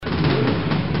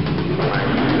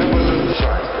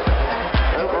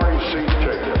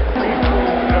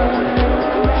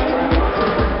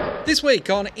This week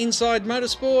on Inside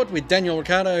Motorsport with Daniel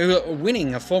Ricciardo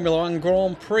winning a Formula One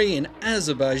Grand Prix in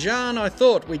Azerbaijan, I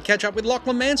thought we'd catch up with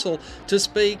Lachlan Mansell to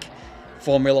speak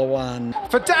Formula One.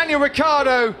 For Daniel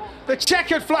Ricciardo, the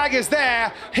checkered flag is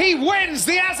there. He wins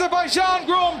the Azerbaijan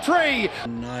Grand Prix.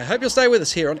 And I hope you'll stay with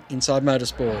us here on Inside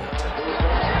Motorsport.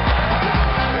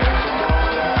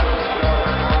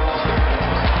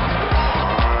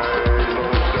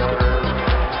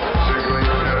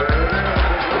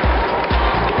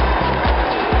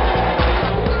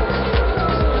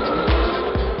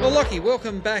 Lockie,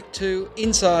 welcome back to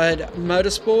Inside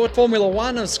Motorsport. Formula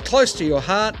One is close to your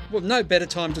heart. Well, no better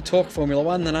time to talk Formula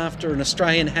One than after an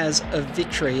Australian has a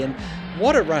victory. And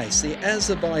what a race, the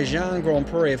Azerbaijan Grand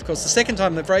Prix. Of course, the second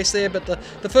time they've raced there, but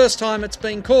the first time it's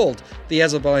been called the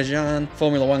Azerbaijan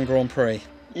Formula One Grand Prix.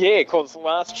 Yeah, because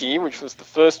last year, which was the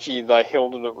first year they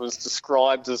held it, it was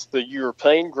described as the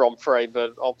European Grand Prix,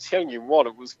 but I'll tell you what,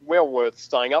 it was well worth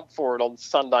staying up for it on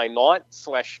Sunday night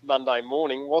 / Monday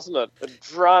morning, wasn't it? A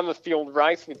drama-filled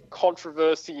race with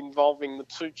controversy involving the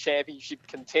two championship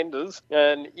contenders,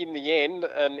 and in the end,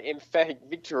 an emphatic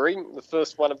victory, the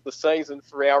first one of the season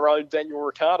for our own Daniel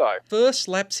Ricciardo. First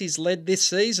laps he's led this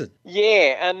season.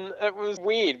 Yeah, and it was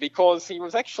weird because he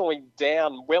was actually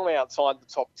down well outside the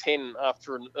top 10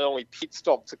 after an early pit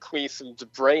stop to clear some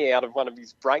debris out of one of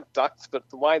his brake ducts, but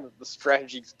the way that the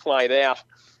strategies played out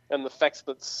and the fact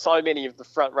that so many of the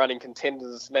front-running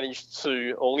contenders managed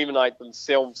to eliminate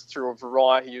themselves through a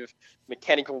variety of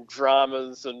mechanical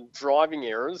dramas and driving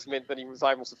errors meant that he was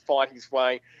able to fight his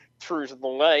way through to the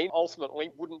lead.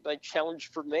 Ultimately, wouldn't they challenge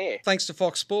from there? Thanks to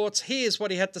Fox Sports, here's what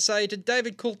he had to say to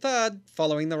David Coulthard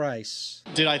following the race.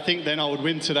 Did I think then I would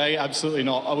win today? Absolutely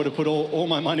not. I would have put all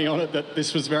my money on it that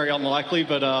this was very unlikely,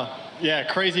 but yeah,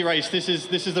 crazy race. This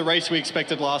is the race we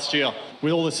expected last year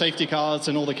with all the safety cars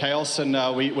and all the chaos, and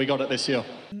we got it this year.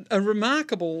 A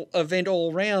remarkable event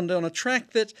all round on a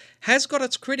track that has got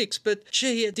its critics, but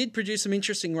gee, it did produce some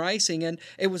interesting racing, and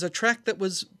it was a track that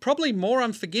was probably more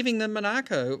unforgiving than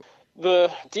Monaco.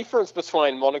 The difference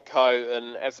between Monaco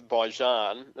and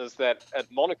Azerbaijan is that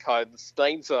at Monaco, the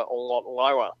speeds are a lot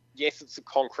lower. Yes, it's a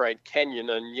concrete canyon,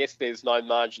 and yes, there's no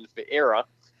margin for error,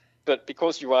 but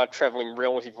because you are travelling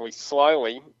relatively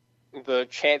slowly, the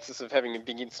chances of having a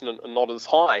big incident are not as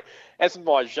high.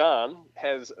 Azerbaijan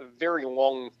has a very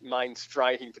long main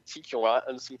straight in particular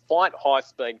and some quite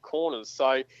high-speed corners.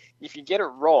 So if you get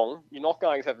it wrong, you're not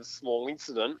going to have a small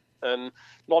incident. And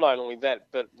not only that,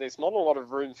 but there's not a lot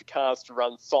of room for cars to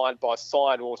run side by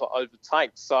side or to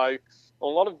overtake. So a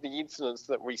lot of the incidents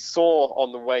that we saw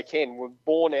on the weekend were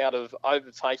born out of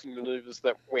overtaking manoeuvres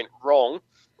that went wrong.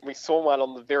 We saw one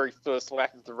on the very first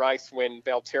lap of the race when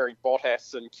Valtteri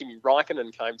Bottas and Kimi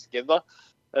Raikkonen came together.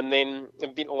 And then a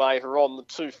bit later on, the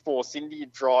two Force India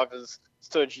drivers,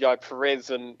 Sergio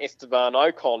Perez and Esteban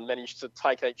Ocon, managed to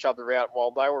take each other out while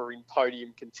they were in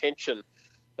podium contention.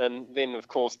 And then, of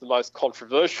course, the most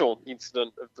controversial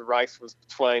incident of the race was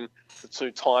between the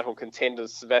two title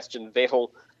contenders, Sebastian Vettel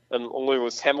and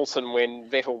Lewis Hamilton, when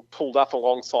Vettel pulled up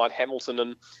alongside Hamilton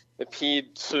and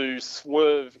appeared to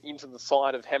swerve into the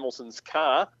side of Hamilton's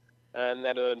car, and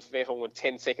that earned Vettel a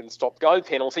 10-second stop-go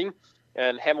penalty.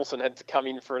 And Hamilton had to come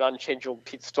in for an unscheduled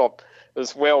pit stop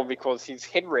as well because his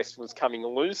headrest was coming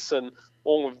loose, and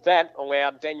all of that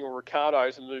allowed Daniel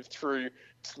Ricciardo to move through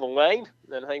to the lead,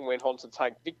 and he went on to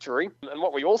take victory. And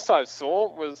what we also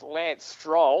saw was Lance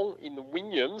Stroll in the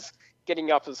Williams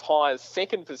getting up as high as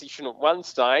second position at one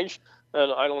stage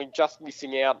and only just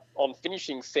missing out on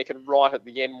finishing second right at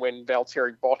the end when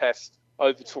Valtteri Bottas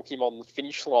overtook him on the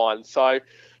finish line. So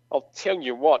I'll tell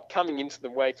you what, coming into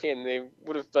the weekend, there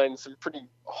would have been some pretty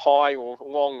high or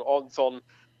long odds on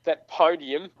that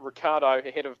podium, Ricciardo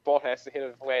ahead of Bottas, ahead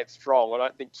of Lance Stroll. I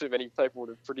don't think too many people would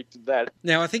have predicted that.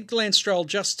 Now, I think Lance Stroll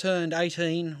just turned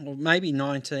 18 or maybe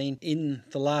 19 in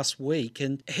the last week,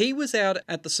 and he was out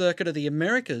at the Circuit of the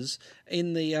Americas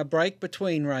in the break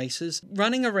between races,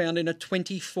 running around in a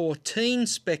 2014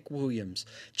 spec Williams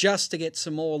just to get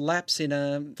some more laps in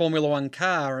a Formula One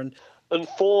car. And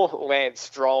for Lance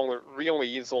Stroll, it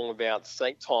really is all about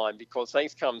seat time because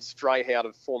he's come straight out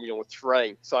of Formula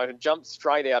 3. So to jump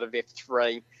straight out of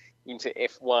F3 into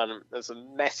F1 is a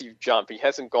massive jump. He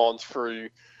hasn't gone through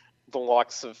the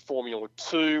likes of Formula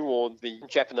 2 or the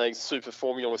Japanese Super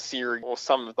Formula Series or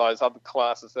some of those other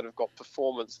classes that have got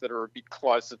performance that are a bit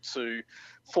closer to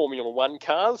Formula 1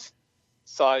 cars.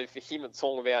 So for him, it's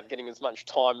all about getting as much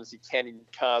time as he can in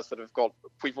cars that have got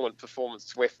equivalent performance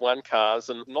to F1 cars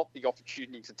and not the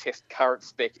opportunity to test current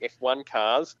spec F1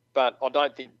 cars. But I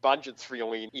don't think budget's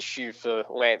really an issue for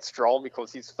Lance Stroll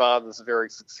because his father's a very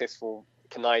successful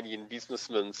Canadian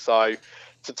businessman. So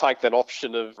to take that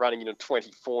option of running in a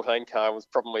 2014 car was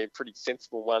probably a pretty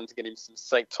sensible one to get him some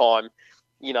seat time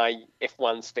in a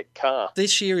F1 spec car.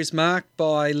 This year is marked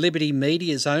by Liberty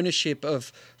Media's ownership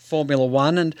of Formula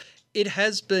One, and it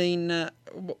has been,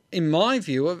 in my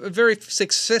view, a very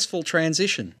successful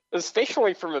transition.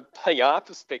 Especially from a PR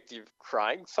perspective,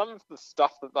 Craig, some of the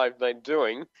stuff that they've been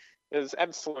doing is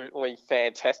absolutely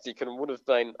fantastic and would have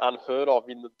been unheard of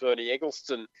in the Bernie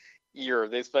Ecclestone era.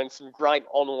 There's been some great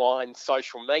online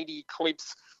social media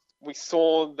clips. We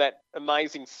saw that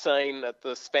amazing scene at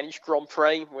the Spanish Grand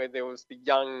Prix where there was the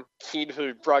young kid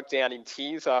who broke down in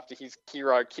tears after his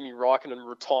hero Kimi Raikkonen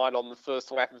retired on the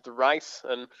first lap of the race,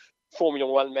 and Formula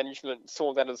One management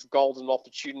saw that as a golden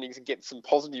opportunity to get some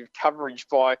positive coverage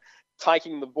by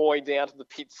taking the boy down to the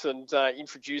pits and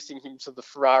introducing him to the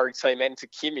Ferrari team and to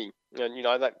Kimi. And,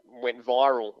 that went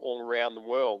viral all around the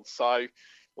world. So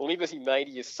Liberty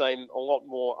Media seem a lot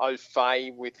more au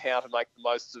fait with how to make the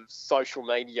most of social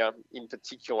media in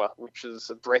particular, which is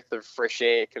a breath of fresh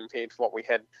air compared to what we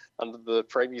had under the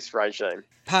previous regime.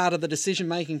 Part of the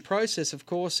decision-making process, of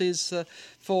course, is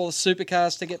for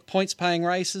supercars to get points-paying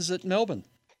races at Melbourne.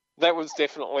 That was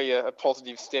definitely a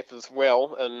positive step as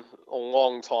well, and a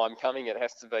long time coming, it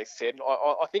has to be said.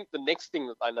 I think the next thing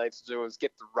that they need to do is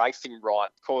get the racing right,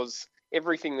 because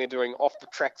everything they're doing off the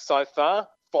track so far,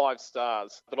 5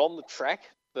 stars. But on the track,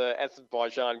 the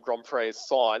Azerbaijan Grand Prix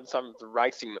aside, some of the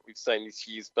racing that we've seen this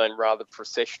year has been rather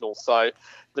processional. So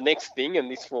the next thing,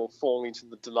 and this will fall into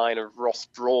the domain of Ross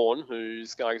Brawn,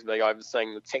 who's going to be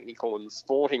overseeing the technical and the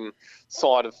sporting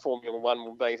side of Formula One,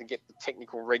 will be to get the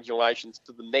technical regulations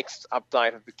for the next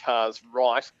update of the cars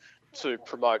right to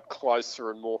promote closer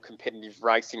and more competitive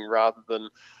racing rather than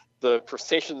the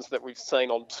processions that we've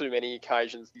seen on too many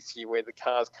occasions this year where the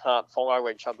cars can't follow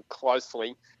each other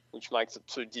closely, which makes it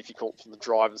too difficult for the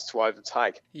drivers to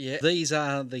overtake. Yeah, these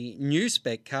are the new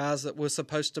spec cars that were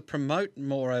supposed to promote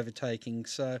more overtaking.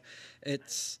 So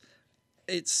it's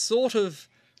sort of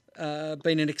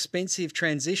been an expensive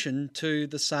transition to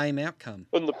the same outcome.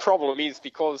 And the problem is,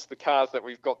 because the cars that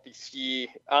we've got this year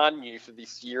are new for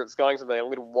this year, it's going to be a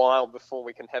little while before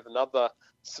we can have another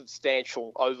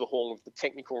substantial overhaul of the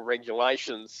technical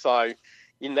regulations. So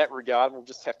in that regard, we'll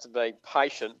just have to be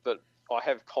patient, but I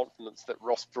have confidence that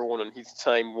Ross Brawn and his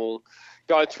team will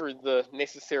go through the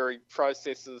necessary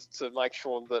processes to make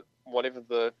sure that whatever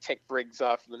the tech regs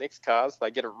are for the next cars,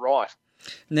 they get it right.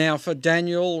 Now, for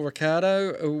Daniel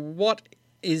Ricciardo, what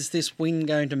is this win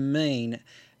going to mean?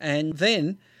 And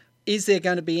then, is there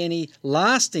going to be any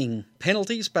lasting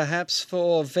penalties, perhaps,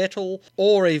 for Vettel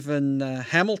or even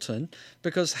Hamilton?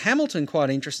 Because Hamilton,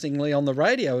 quite interestingly, on the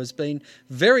radio has been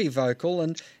very vocal,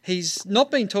 and he's not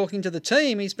been talking to the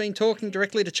team, he's been talking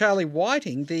directly to Charlie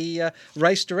Whiting, the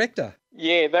race director.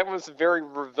 Yeah, that was a very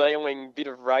revealing bit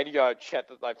of radio chat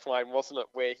that they played, wasn't it,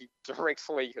 where he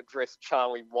directly addressed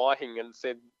Charlie Whiting and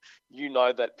said,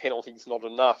 that penalty's not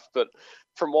enough. But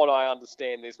from what I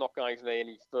understand, there's not going to be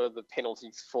any further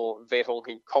penalties for Vettel.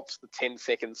 He cops the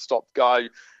 10-second stop-go,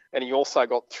 and he also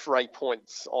got 3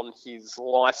 points on his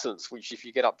licence, which if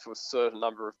you get up to a certain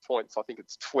number of points, I think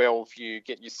it's 12, you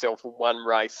get yourself a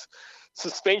 1-race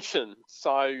suspension.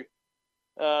 So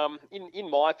in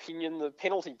my opinion, the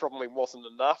penalty probably wasn't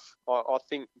enough. I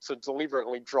think to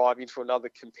deliberately drive into another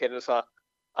competitor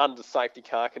under safety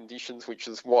car conditions, which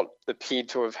is what appeared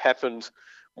to have happened,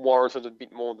 warranted a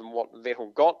bit more than what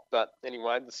Vettel got. But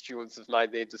anyway, the stewards have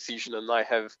made their decision and they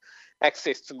have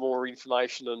access to more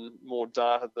information and more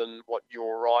data than what you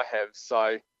or I have.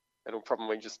 So it'll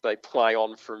probably just be play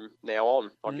on from now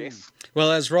on, I guess.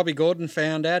 Well, as Robbie Gordon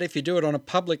found out, if you do it on a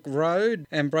public road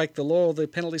and break the law, the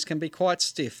penalties can be quite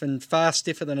stiff and far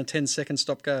stiffer than a 10-second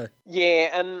stop-go.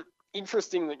 Yeah, and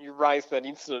interesting that you raised that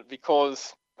incident,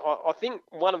 because I think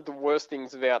one of the worst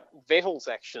things about Vettel's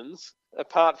actions,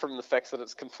 apart from the fact that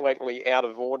it's completely out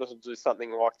of order to do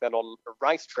something like that on a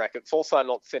racetrack, it's also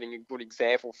not setting a good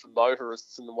example for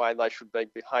motorists in the way they should be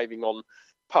behaving on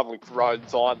public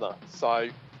roads either. So,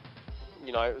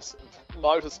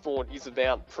 motorsport is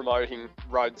about promoting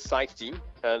road safety,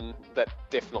 and that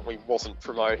definitely wasn't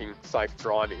promoting safe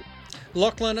driving.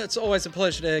 Lachlan, it's always a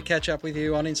pleasure to catch up with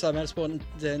you on Inside Motorsport,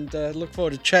 and look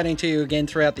forward to chatting to you again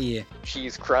throughout the year.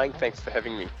 Cheers, Craig. Thanks for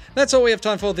having me. That's all we have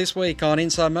time for this week on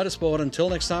Inside Motorsport. Until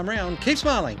next time round, keep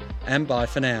smiling, and bye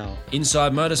for now.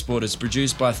 Inside Motorsport is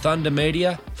produced by Thunder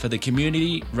Media for the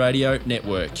Community Radio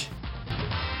Network.